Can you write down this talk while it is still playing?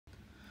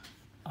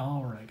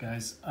All right,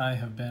 guys, I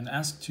have been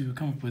asked to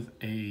come up with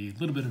a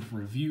little bit of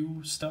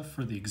review stuff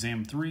for the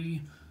exam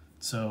 3.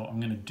 So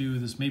I'm going to do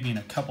this maybe in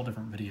a couple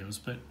different videos,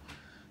 but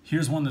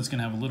here's one that's going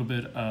to have a little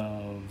bit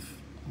of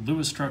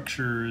Lewis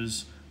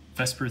structures,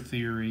 Vesper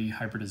theory,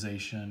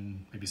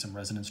 hybridization, maybe some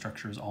resonance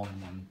structures all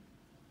in one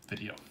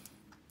video.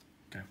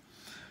 Okay.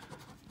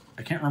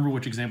 I can't remember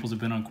which examples have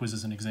been on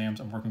quizzes and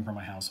exams. I'm working from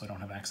my house, so I don't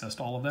have access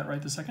to all of that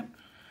right this second.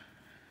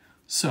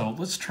 So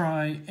let's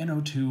try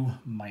NO2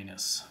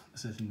 minus.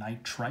 This is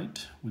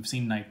nitrite. We've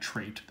seen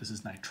nitrate. This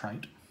is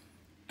nitrite.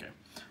 Okay.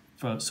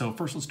 So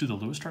first let's do the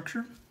Lewis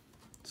structure.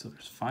 So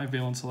there's 5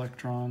 valence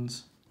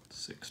electrons,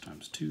 6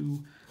 times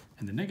 2,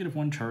 and the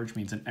 -1 charge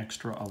means an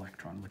extra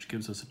electron, which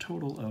gives us a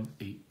total of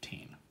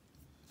 18.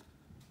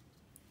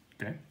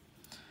 Okay.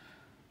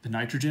 The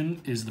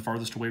nitrogen is the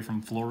farthest away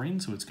from fluorine,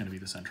 so it's going to be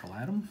the central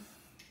atom.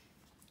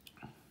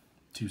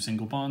 2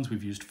 single bonds,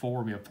 we've used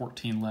 4, we have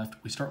 14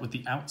 left. We start with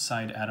the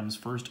outside atoms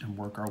first and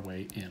work our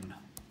way in.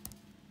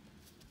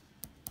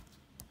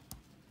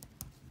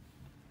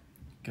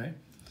 Okay,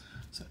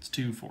 so that's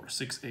 2, 4,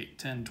 6, 8,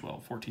 10,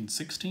 12, 14,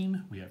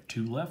 16. We have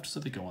 2 left, so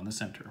they go on the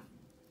center.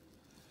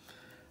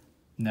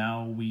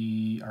 Now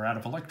we are out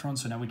of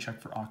electrons, so now we check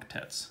for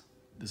octets.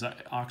 This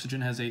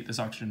oxygen has 8, this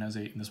oxygen has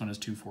 8, and this one has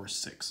 2, 4,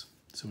 6.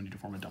 So we need to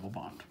form a double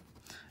bond.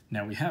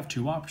 Now we have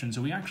 2 options,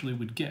 so we actually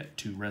would get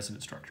 2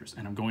 resonance structures,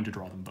 and I'm going to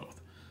draw them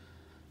both.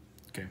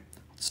 Okay,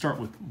 let's start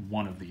with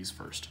one of these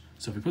first.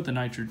 So if we put the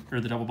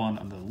double bond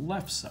on the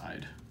left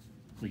side,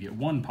 we get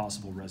 1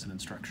 possible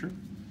resonance structure.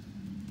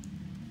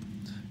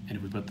 And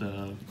if we put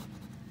the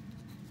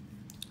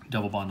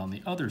double bond on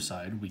the other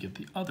side, we get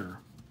the other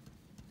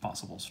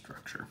possible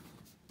structure,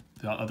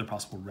 the other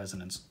possible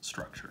resonance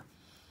structure.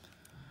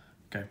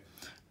 Okay,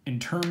 in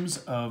terms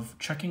of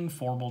checking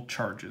formal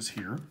charges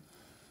here,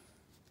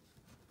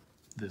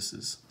 this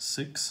is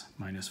 6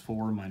 minus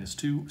 4 minus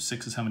 2.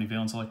 6 is how many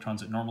valence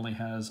electrons it normally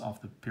has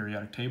off the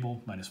periodic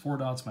table, minus 4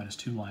 dots, minus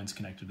 2 lines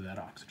connected to that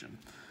oxygen,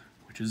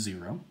 which is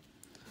 0.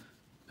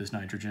 This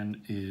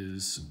nitrogen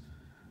is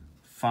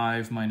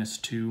 5 minus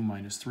 2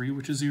 minus 3,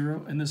 which is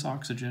 0, and this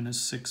oxygen is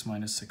 6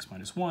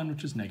 minus 1,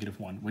 which is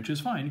 -1, which is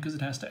fine because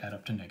it has to add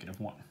up to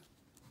 -1.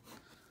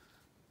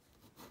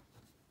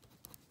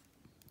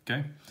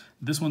 Okay,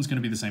 this one's going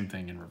to be the same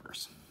thing in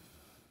reverse.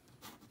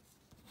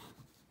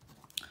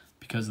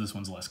 Because this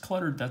one's less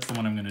cluttered, that's the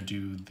one I'm going to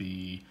do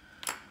the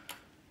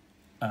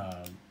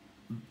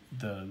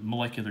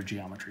molecular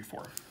geometry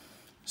for.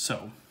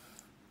 So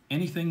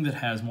anything that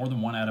has more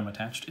than 1 atom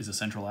attached is a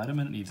central atom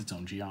and it needs its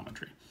own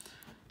geometry.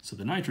 So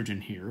the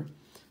nitrogen here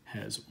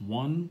has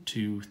 1,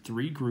 2,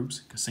 3 groups,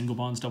 because single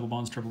bonds, double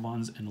bonds, triple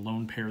bonds, and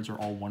lone pairs are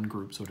all one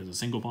group. So it has a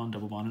single bond,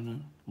 double bond,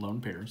 and a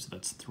lone pair. So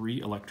that's 3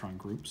 electron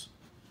groups.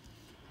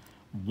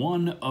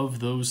 1 of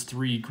those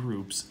 3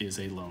 groups is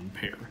a lone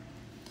pair.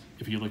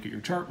 If you look at your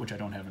chart, which I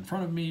don't have in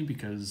front of me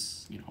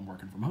because I'm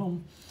working from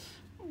home,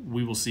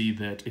 we will see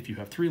that if you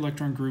have 3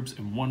 electron groups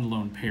and 1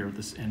 lone pair,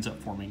 this ends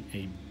up forming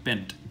a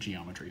bent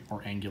geometry,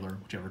 or angular,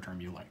 whichever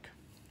term you like.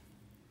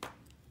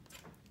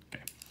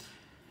 Okay.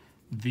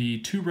 The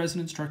 2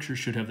 resonance structures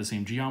should have the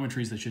same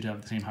geometries, they should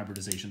have the same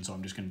hybridization, so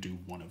I'm just going to do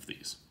one of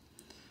these.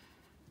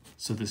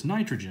 So this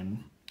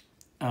nitrogen,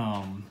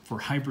 for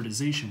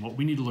hybridization, what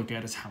we need to look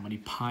at is how many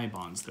pi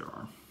bonds there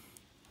are.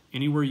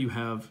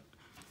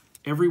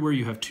 Everywhere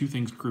you have 2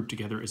 things grouped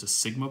together is a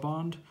sigma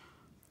bond.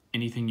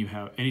 Anytime you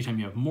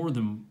have more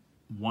than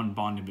 1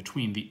 bond in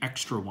between, the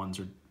extra ones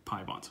are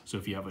pi bonds. So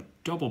if you have a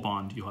double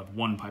bond, you'll have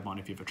 1 pi bond.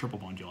 If you have a triple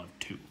bond, you'll have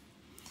 2.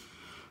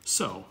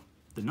 So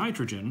the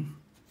nitrogen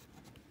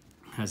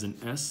has an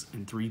s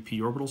and 3 p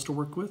orbitals to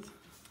work with.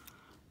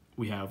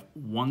 We have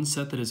 1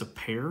 set that is a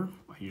pair.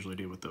 I usually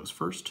deal with those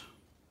first.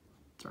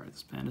 Sorry,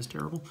 this pen is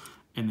terrible.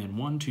 And then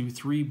 1, 2,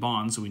 3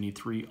 bonds, so we need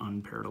 3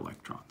 unpaired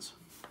electrons.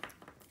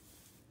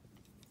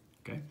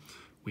 Okay,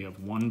 we have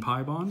 1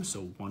 pi bond,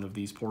 so 1 of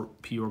these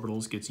p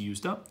orbitals gets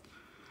used up,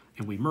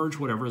 and we merge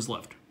whatever is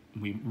left.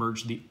 We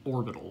merge the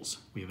orbitals.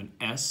 We have an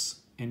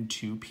s and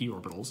 2 p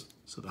orbitals,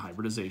 so the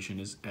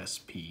hybridization is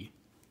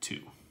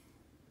sp2.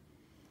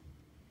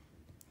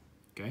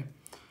 Okay,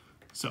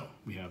 so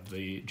we have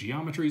the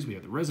geometries, we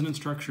have the resonance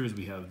structures,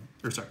 we have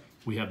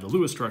the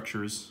Lewis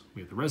structures,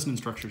 we have the resonance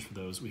structures for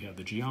those, we have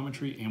the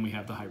geometry, and we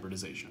have the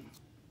hybridization.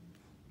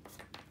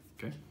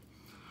 Okay.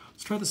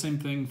 Let's try the same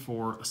thing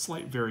for a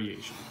slight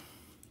variation.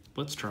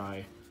 Let's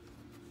try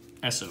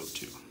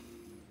SO2.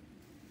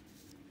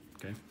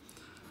 Okay.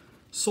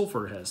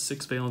 Sulfur has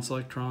 6 valence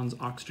electrons,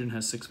 oxygen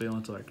has 6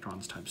 valence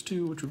electrons times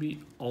 2, which would be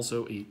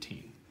also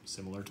 18.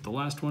 Similar to the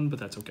last one, but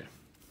that's okay.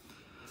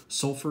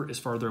 Sulfur is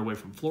farther away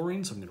from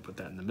fluorine, so I'm going to put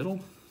that in the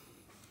middle.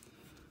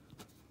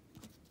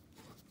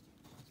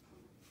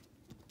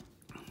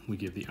 We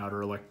give the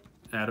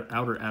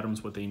outer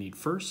atoms what they need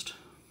first.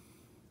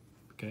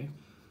 Okay.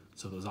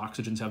 So those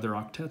oxygens have their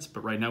octets,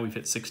 but right now we've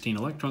hit 16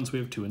 electrons, we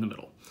have 2 in the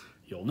middle.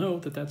 You'll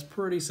note that that's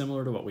pretty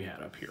similar to what we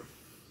had up here.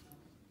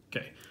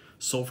 Okay,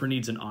 sulfur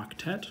needs an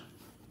octet.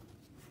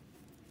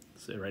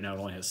 So right now it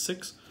only has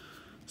 6.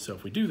 So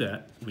if we do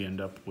that, we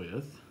end up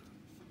with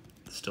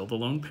still the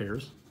lone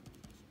pairs,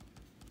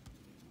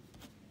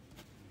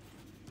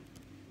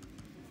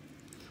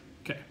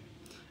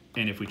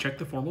 And if we check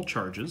the formal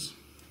charges,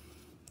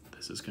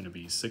 this is going to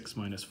be 6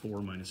 minus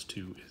 4 minus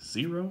 2 is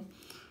 0.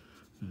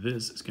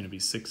 This is going to be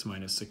 6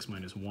 minus 6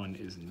 minus 1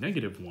 is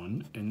negative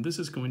 1. And this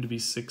is going to be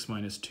 6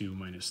 minus 2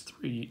 minus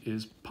 3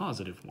 is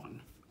positive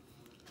 1.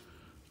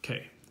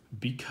 Okay,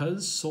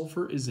 because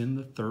sulfur is in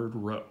the third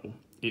row,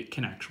 it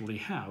can actually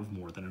have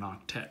more than an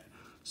octet.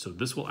 So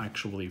this will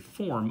actually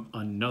form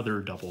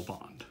another double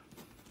bond.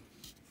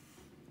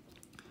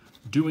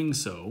 Doing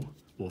so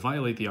will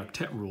violate the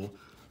octet rule,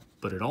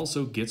 but it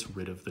also gets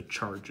rid of the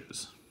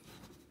charges.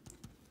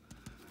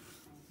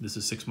 This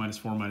is 6 minus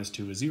 4 minus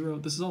 2 is 0.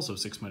 This is also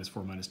 6 minus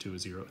 4 minus 2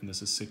 is 0. And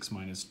this is 6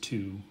 minus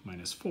 2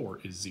 minus 4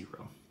 is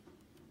 0.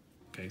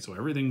 Okay, so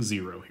everything's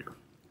 0 here.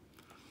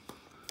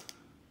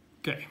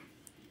 Okay,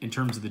 in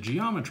terms of the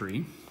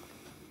geometry,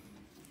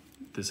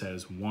 this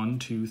has 1,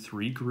 2,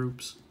 3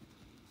 groups.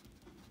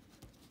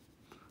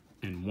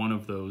 And one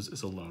of those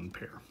is a lone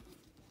pair.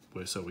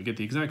 So we get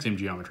the exact same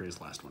geometry as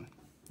the last one.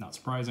 Not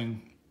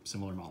surprising,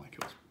 similar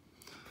molecules.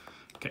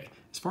 Okay,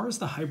 as far as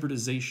the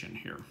hybridization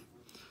here,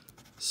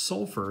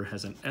 sulfur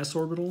has an s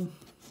orbital,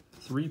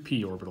 3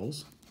 p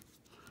orbitals,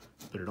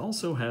 but it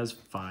also has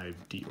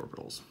 5 d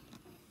orbitals.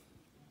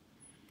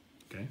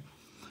 Okay,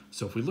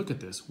 so if we look at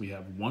this, we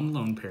have 1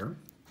 lone pair,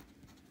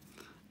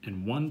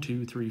 and 1,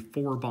 2, 3,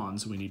 4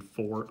 bonds, so we need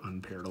 4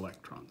 unpaired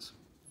electrons.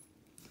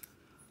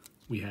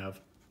 We have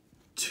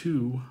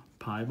 2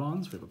 pi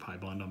bonds. We have a pi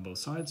bond on both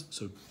sides,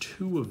 so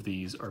 2 of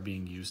these are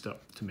being used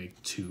up to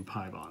make 2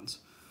 pi bonds.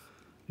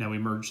 Now we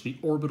merge the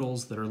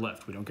orbitals that are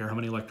left. We don't care how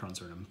many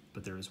electrons are in them,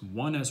 but there is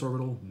 1 s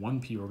orbital,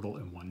 1 p orbital,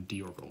 and 1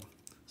 d orbital.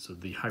 So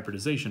the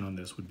hybridization on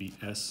this would be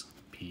s,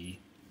 p,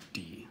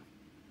 d.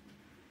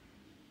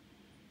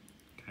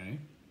 Okay.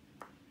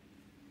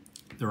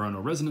 There are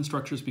no resonance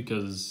structures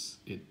because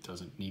it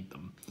doesn't need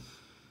them.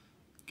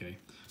 Okay.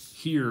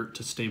 Here,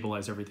 to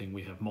stabilize everything,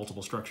 we have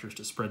multiple structures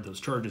to spread those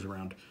charges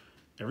around.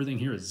 Everything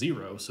here is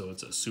 0, so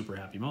it's a super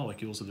happy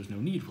molecule, so there's no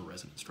need for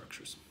resonance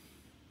structures.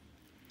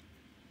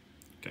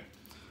 Okay,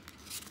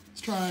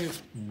 let's try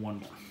one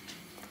more.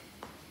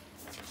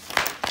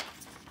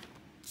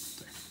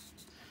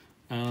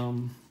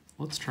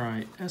 Let's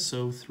try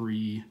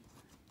SO3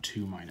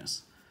 2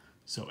 minus.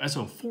 So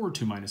SO4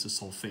 2 minus is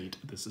sulfate,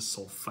 this is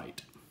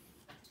sulfite.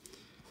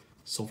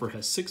 Sulfur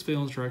has 6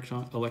 valence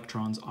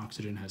electrons,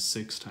 oxygen has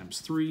 6 times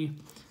 3,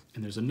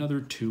 and there's another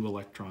 2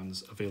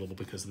 electrons available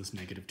because of this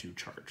 -2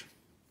 charge.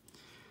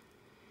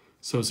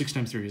 So 6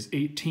 times 3 is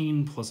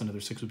 18, plus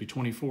another 6 would be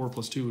 24,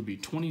 plus 2 would be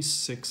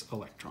 26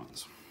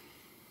 electrons.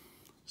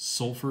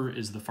 Sulfur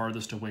is the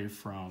farthest away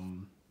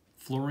from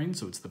fluorine,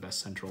 so it's the best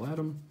central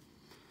atom.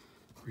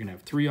 We're going to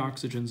have 3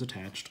 oxygens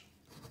attached.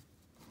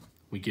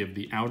 We give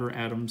the outer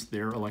atoms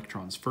their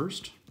electrons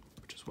first,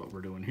 which is what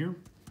we're doing here.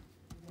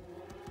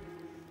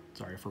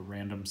 Sorry for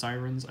random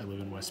sirens. I live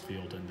in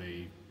Westfield and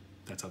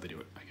that's how they do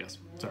it, I guess.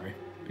 Sorry,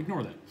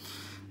 ignore that.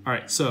 All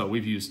right, so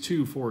we've used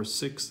 2, 4,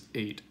 6,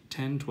 8,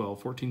 10,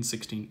 12, 14,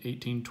 16,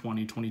 18,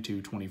 20,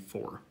 22,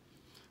 24.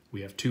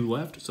 We have 2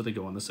 left, so they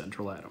go on the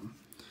central atom.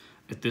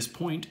 At this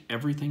point,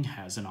 everything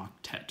has an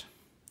octet.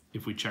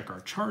 If we check our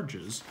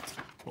charges,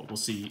 what we'll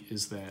see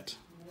is that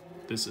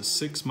this is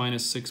 6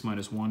 minus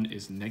 1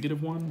 is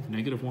 -1,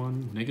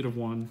 -1,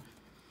 -1,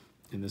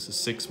 and this is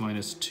 6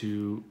 minus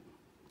 2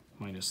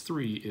 minus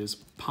 3 is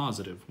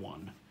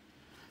 +1.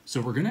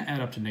 So we're going to add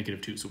up to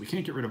 -2, so we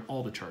can't get rid of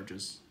all the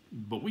charges,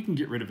 but we can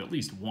get rid of at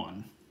least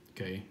 1,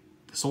 okay?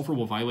 The sulfur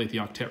will violate the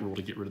octet rule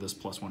to get rid of this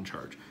 +1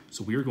 charge.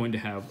 So we are going to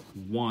have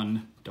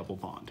 1 double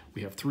bond.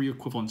 We have 3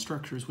 equivalent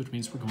structures, which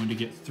means we're going to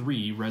get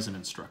 3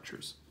 resonance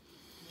structures.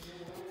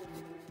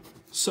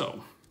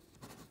 So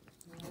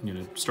I'm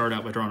going to start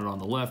out by drawing it on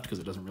the left because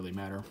it doesn't really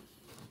matter.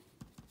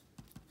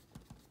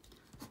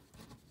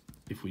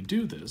 If we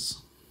do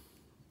this,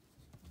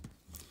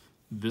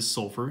 this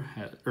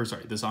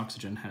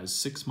oxygen has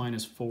 6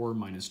 minus 4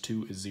 minus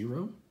 2 is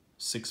 0.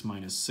 6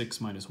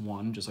 minus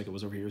 1, just like it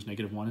was over here, is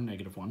 -1 and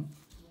 -1.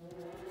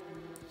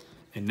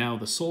 And now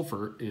the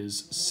sulfur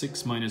is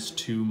 6 minus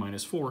 2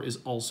 minus 4 is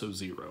also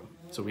 0.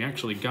 So we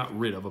actually got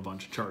rid of a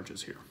bunch of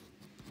charges here.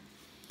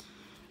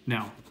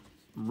 Now,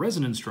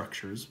 resonance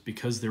structures,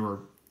 because there are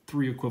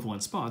 3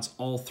 equivalent spots,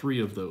 all 3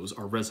 of those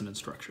are resonance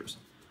structures.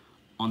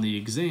 On the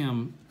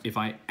exam, if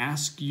I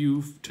ask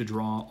you to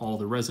draw all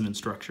the resonance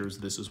structures,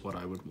 this is what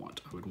I would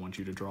want. I would want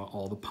you to draw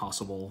all the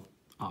possible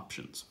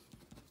options,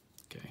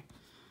 okay?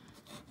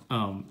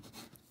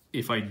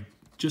 If I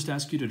just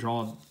ask you to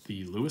draw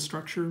the Lewis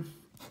structure,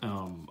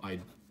 I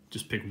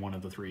just pick one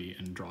of the 3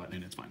 and draw it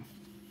and it's fine.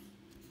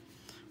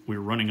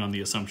 We're running on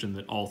the assumption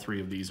that all 3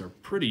 of these are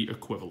pretty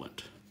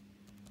equivalent.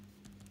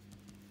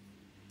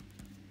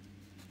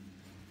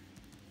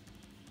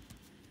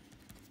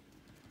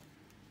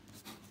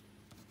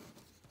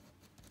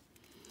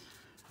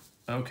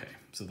 Okay,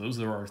 so those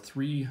are our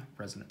 3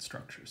 resonance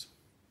structures.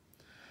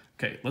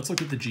 Okay, let's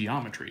look at the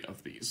geometry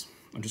of these.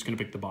 I'm just going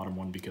to pick the bottom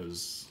one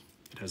because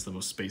it has the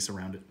most space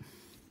around it.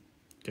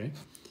 Okay,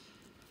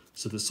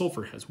 so the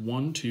sulfur has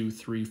 1, 2,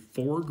 3,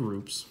 4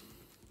 groups,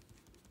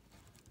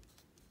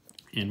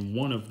 and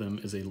one of them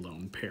is a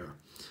lone pair.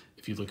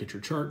 If you look at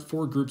your chart,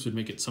 4 groups would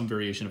make it some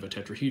variation of a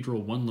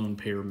tetrahedral. 1 lone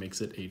pair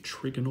makes it a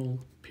trigonal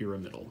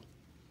pyramidal.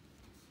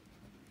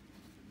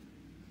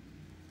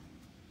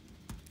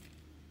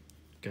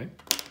 Okay.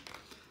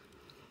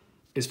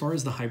 As far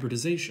as the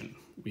hybridization,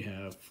 we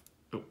have,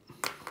 oh,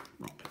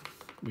 wrong pen.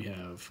 We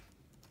have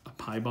a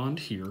pi bond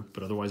here,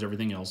 but otherwise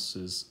everything else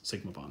is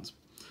sigma bonds.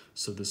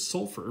 So this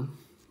sulfur,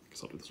 I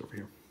guess I'll do this over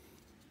here.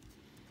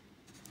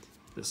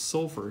 This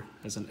sulfur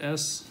has an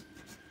S,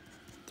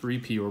 3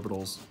 p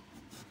orbitals,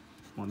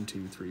 1,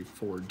 2, 3,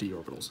 4 d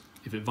orbitals.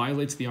 If it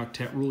violates the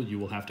octet rule, you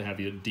will have to have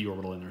a d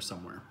orbital in there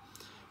somewhere.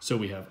 So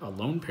we have a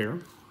lone pair,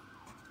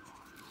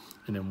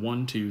 and then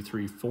 1, 2,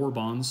 3, 4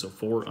 bonds, so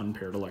 4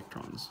 unpaired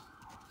electrons.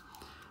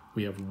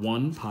 We have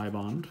 1 pi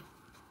bond,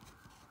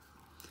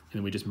 and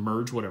then we just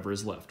merge whatever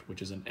is left,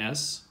 which is an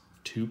S,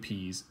 2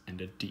 p's, and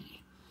a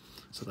d.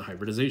 So the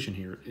hybridization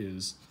here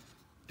is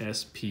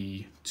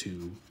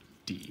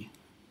sp2d.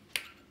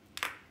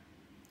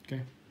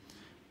 Okay.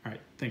 All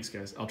right, thanks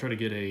guys. I'll try to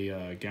get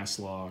a gas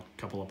law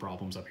couple of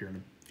problems up here in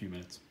a few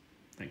minutes.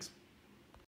 Thanks.